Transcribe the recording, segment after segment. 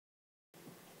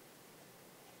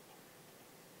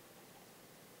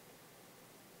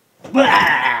Okay,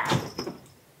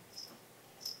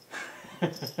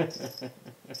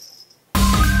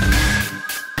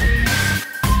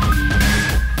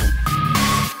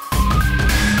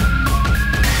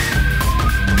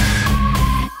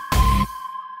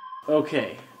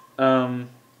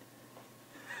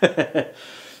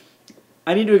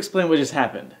 I need to explain what just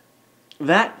happened.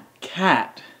 That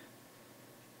cat...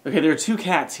 Okay, there are two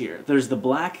cats here. There's the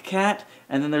black cat,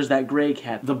 and then there's that gray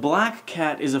cat. The black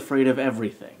cat is afraid of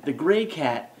everything. The gray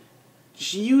cat,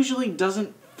 she usually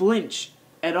doesn't flinch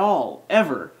at all,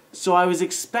 ever. So I was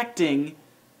expecting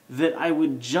that I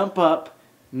would jump up,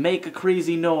 make a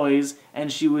crazy noise,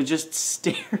 and she would just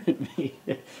stare at me.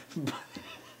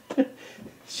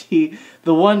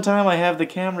 The one time I have the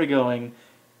camera going,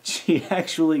 she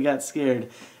actually got scared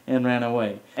and ran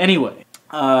away. Anyway,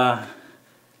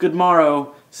 good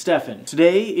morrow, Stefan.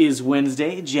 Today is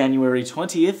Wednesday, January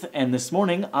 20th, and this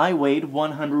morning I weighed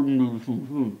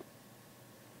 100...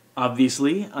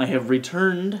 Obviously, I have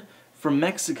returned from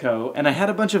Mexico, and I had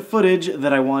a bunch of footage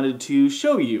that I wanted to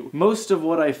show you. Most of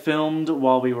what I filmed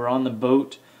while we were on the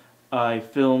boat, I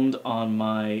filmed on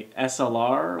my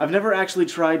SLR. I've never actually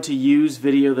tried to use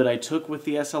video that I took with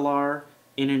the SLR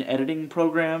in an editing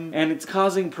program, and it's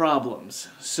causing problems.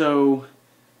 So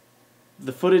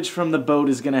the footage from the boat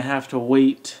is gonna have to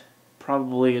wait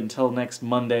probably until next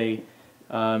Monday,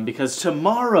 because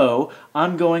tomorrow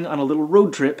I'm going on a little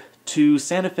road trip to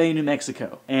Santa Fe, New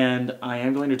Mexico. And I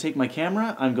am going to take my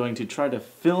camera. I'm going to try to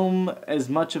film as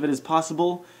much of it as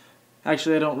possible.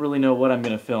 Actually, I don't really know what I'm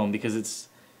gonna film because it's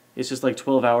just like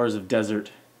 12 hours of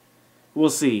desert. We'll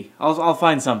see. I'll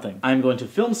find something. I'm going to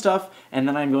film stuff, and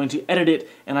then I'm going to edit it,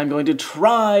 and I'm going to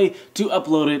try to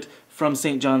upload it from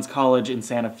St. John's College in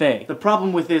Santa Fe. The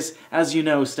problem with this, as you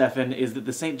know, Stefan, is that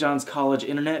the St. John's College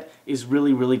internet is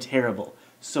really, really terrible.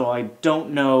 So I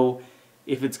don't know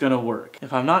if it's gonna work.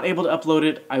 If I'm not able to upload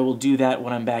it, I will do that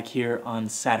when I'm back here on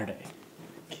Saturday.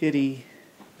 Kitty,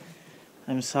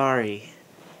 I'm sorry.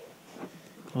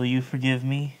 Will you forgive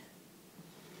me?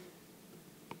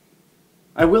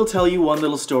 I will tell you one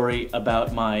little story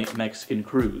about my Mexican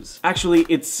cruise. Actually,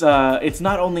 it's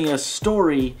not only a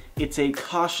story, it's a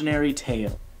cautionary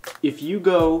tale. If you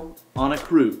go on a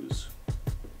cruise,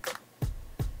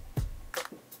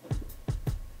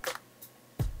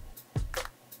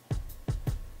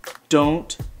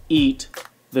 don't eat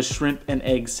the shrimp and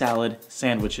egg salad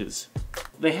sandwiches.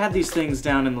 They had these things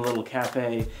down in the little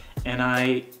cafe, and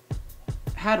I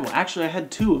had one. Actually, I had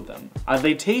two of them.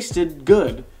 They tasted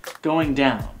good going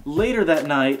down. Later that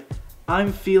night,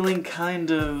 I'm feeling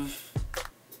kind of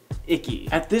icky.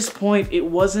 At this point, it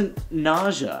wasn't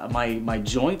nausea. My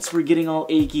joints were getting all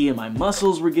achy and my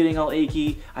muscles were getting all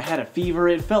achy. I had a fever.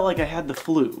 It felt like I had the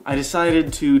flu. I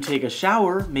decided to take a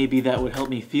shower. Maybe that would help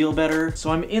me feel better. So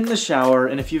I'm in the shower,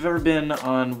 and if you've ever been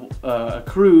on a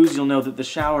cruise, you'll know that the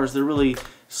showers, they're really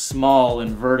small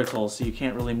and vertical, so you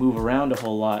can't really move around a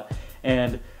whole lot.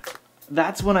 And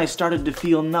that's when I started to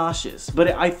feel nauseous.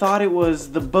 But I thought it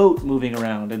was the boat moving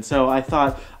around, and so I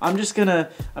thought I'm just gonna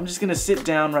sit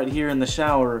down right here in the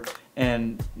shower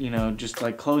and, you know, just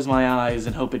like close my eyes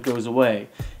and hope it goes away.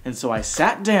 And so I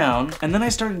sat down, and then I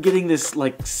started getting this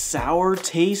like sour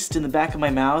taste in the back of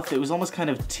my mouth. It was almost kind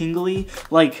of tingly,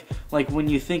 like when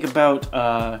you think about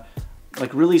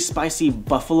like really spicy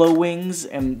buffalo wings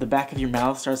and the back of your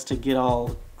mouth starts to get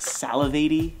all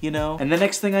salivaty, you know? And the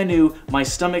next thing I knew, my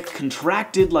stomach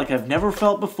contracted like I've never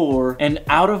felt before, and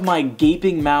out of my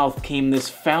gaping mouth came this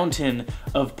fountain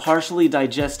of partially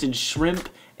digested shrimp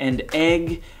and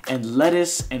egg and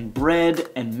lettuce and bread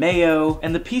and mayo.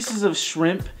 And the pieces of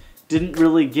shrimp didn't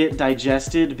really get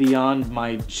digested beyond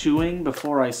my chewing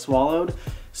before I swallowed.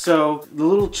 So the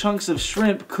little chunks of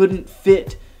shrimp couldn't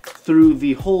fit through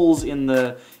the holes in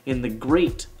the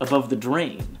grate above the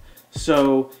drain.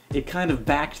 So it kind of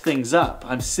backed things up.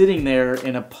 I'm sitting there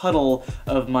in a puddle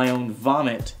of my own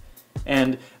vomit.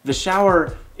 And the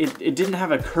shower, it didn't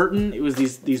have a curtain. It was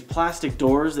these plastic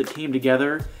doors that came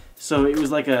together. So it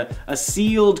was like a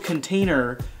sealed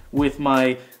container with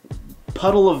my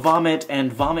puddle of vomit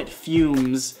and vomit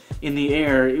fumes in the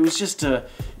air. It was just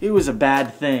it was a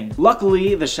bad thing.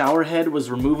 Luckily, the shower head was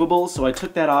removable, so I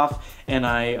took that off and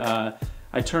I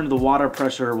turned the water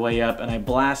pressure way up and I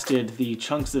blasted the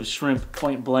chunks of shrimp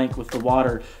point blank with the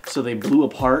water so they blew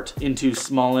apart into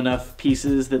small enough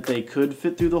pieces that they could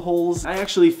fit through the holes. I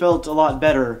actually felt a lot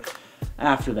better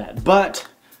after that. But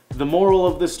the moral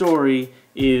of the story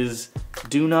is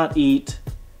do not eat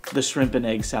the shrimp and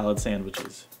egg salad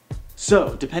sandwiches.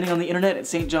 So, depending on the internet at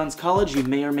St. John's College, you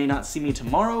may or may not see me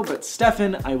tomorrow, but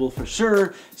Stefan, I will for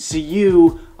sure see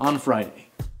you on Friday.